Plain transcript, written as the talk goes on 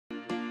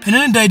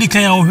And then the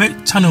can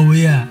you channel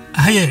where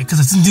I hear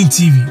Kasatintin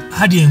TV,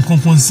 had the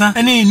Conconsa,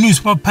 any news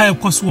papa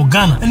cost for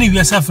Ghana, any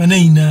yourself and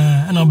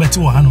I'll bet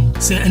you Hano.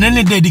 Say, and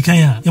any day the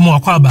can you more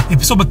quaba.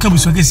 Episode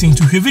comes with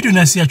to your video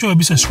and see a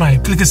be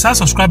subscribe. Click the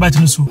subscribe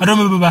button so. I don't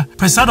remember,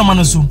 press out on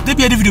Manasu. They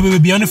be a video will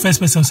be on the first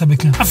person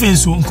Sabekan. I feel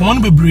so,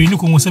 command be brain, you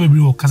can also be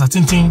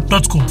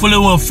Kasatintin.com.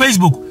 Follow on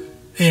Facebook,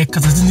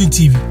 Kasatintin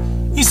TV.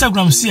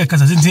 Instagram, see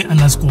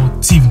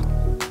Kasatintin_TV.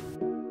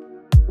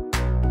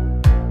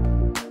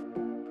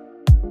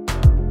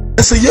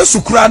 Say yes,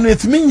 Ukraine,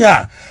 it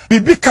minya.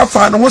 Bibi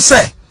kafa no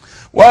say.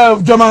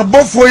 Well, Jama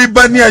bofo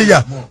ibania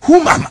ya.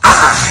 Whom am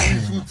I?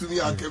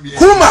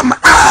 Whom am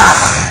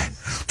I?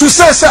 To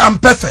say I'm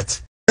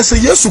perfect. Say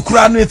yes,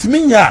 Ukraine, it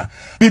minya.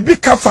 Bibi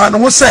kafa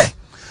no say.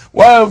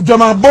 Well,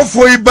 Jama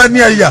bofo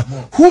ibania ya.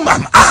 Whom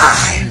am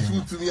I?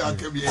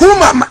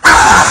 Whom am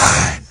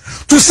I?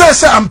 To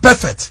say I'm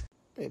perfect.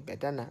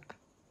 Bedana.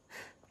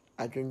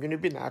 I don't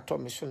be na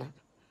atomishuna.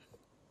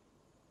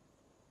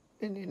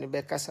 In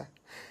Bekasa.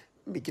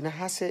 Begin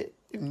hase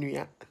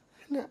nuya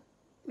na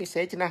me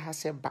say kina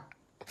hase ba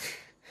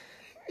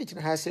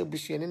kina hase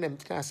busuani na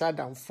mtina sa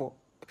damfo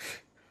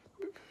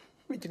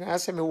me kina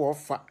hase me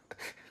wofa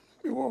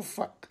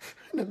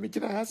na me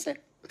kina hase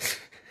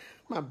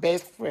my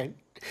best friend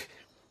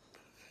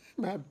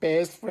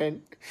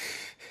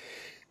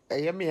I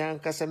am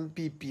yanka some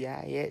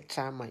pipia ye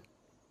chama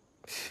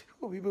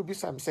we be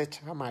some say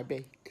chama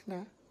be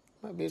na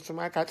my best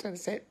my cat and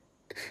say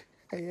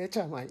I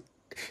chama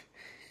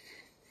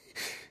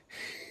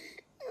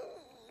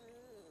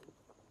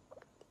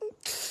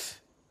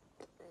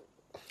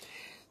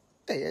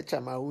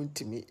Chama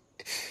Wontumi.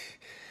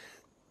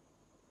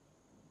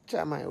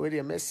 Chama, where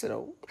you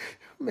mesro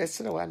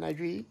one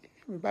agree.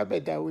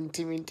 Babeda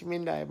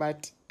Wontumi die,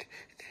 but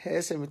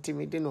has some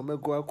timid no me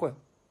go aqua.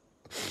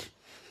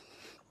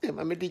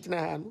 Mamma did not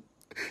have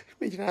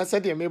me. I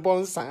said, you may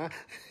born, sir.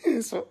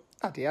 So,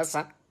 at the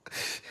asa.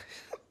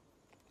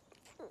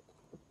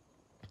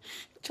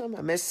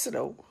 Chama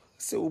mesro,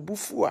 so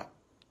bufua.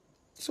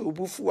 So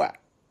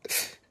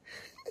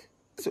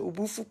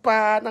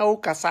bufupa na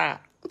okasa.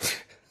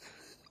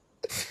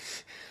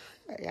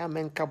 I am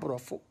in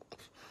Cabrofo.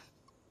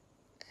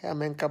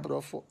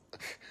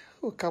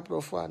 O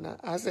Cabrofo, Anna,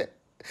 as a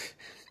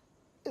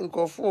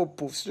go for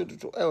poofs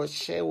to our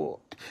share.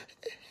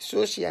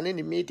 So she and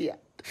any media.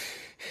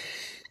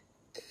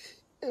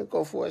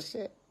 Go for a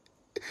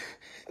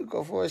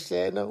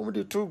share. Now, we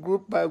do two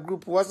group by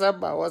group,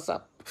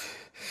 WhatsApp.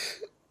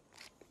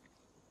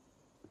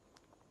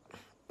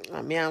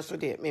 I may answer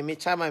there. Me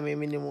chama me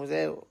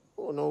minimum.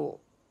 Oh no.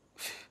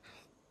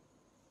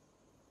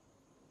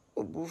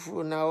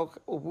 Obufu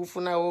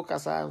na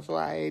kasa so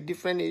a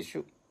different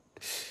issue.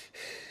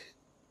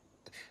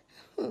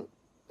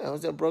 I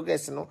was a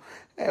progress no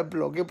a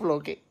blog.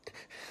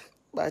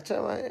 But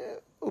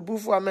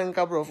obufu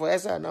amenka bro for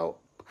esa now.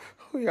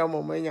 We are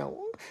momenya.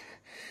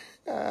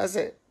 I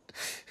say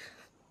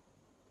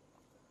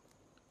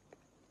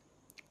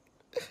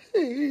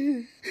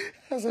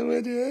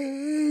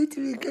ready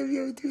to come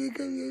out.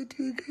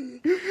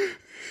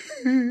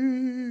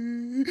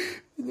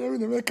 You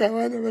never come.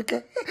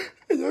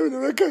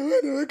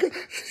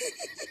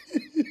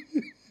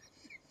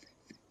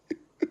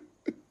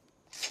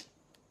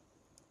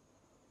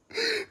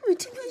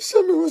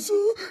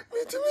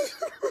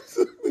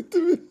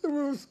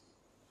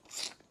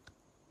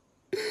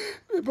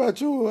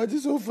 I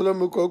just follow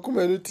me Kwaku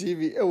Manu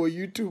TV or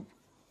YouTube.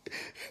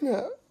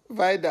 Na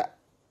Vida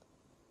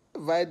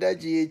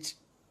GH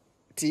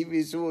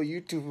TV so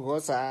YouTube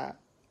hosa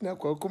na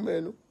Kwaku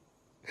Manu.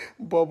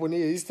 Bob on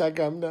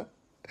Instagram na.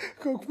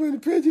 Kwaku Manu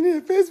page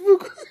ni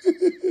Facebook.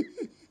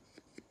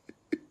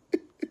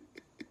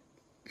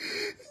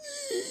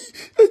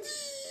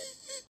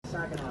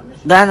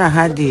 Ghana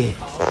hadi.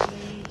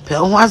 Pe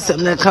won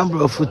asem na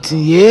camera futi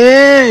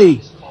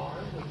ye.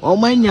 O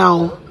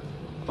manyaw.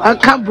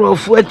 Aka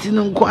brofu ati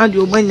no nko ade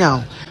o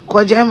manyaw.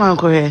 Ko German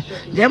ko he.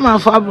 German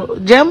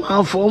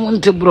fo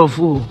monte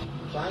brofu.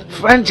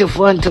 French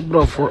fo monte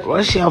brofu.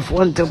 Russia fo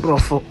monte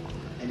brofu.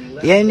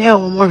 Ye ne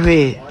o mo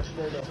hwe.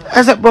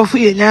 Asa brofu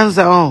ye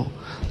nyansa o.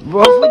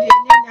 Brofu ye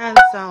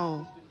nyansa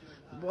o.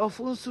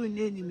 Brofu su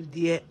ne nim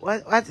de.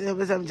 What the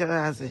best am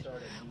chara say.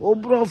 O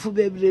brofu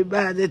bebre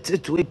ba de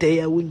Twitter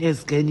ya wunya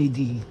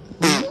scanidi.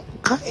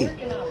 Kai.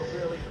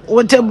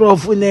 O te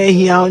brofu na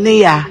hia o ne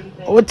ya.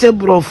 O te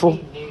brofu.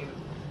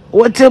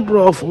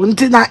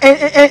 Until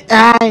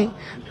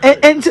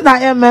I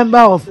am member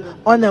of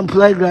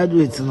unemployed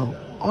graduates no.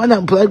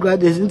 Unemployed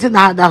graduates until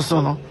I that so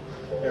no.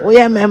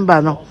 We are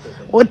member no.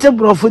 What a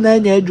brofu na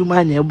nya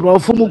adwuma nya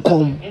brofu mu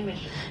kom.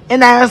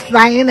 And I was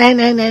saying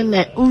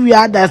we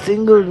are that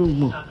single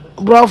room.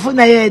 Brofu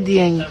na ye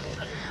dien.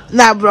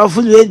 Na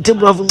brofu we te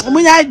brofu.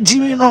 Munya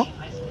jimi no.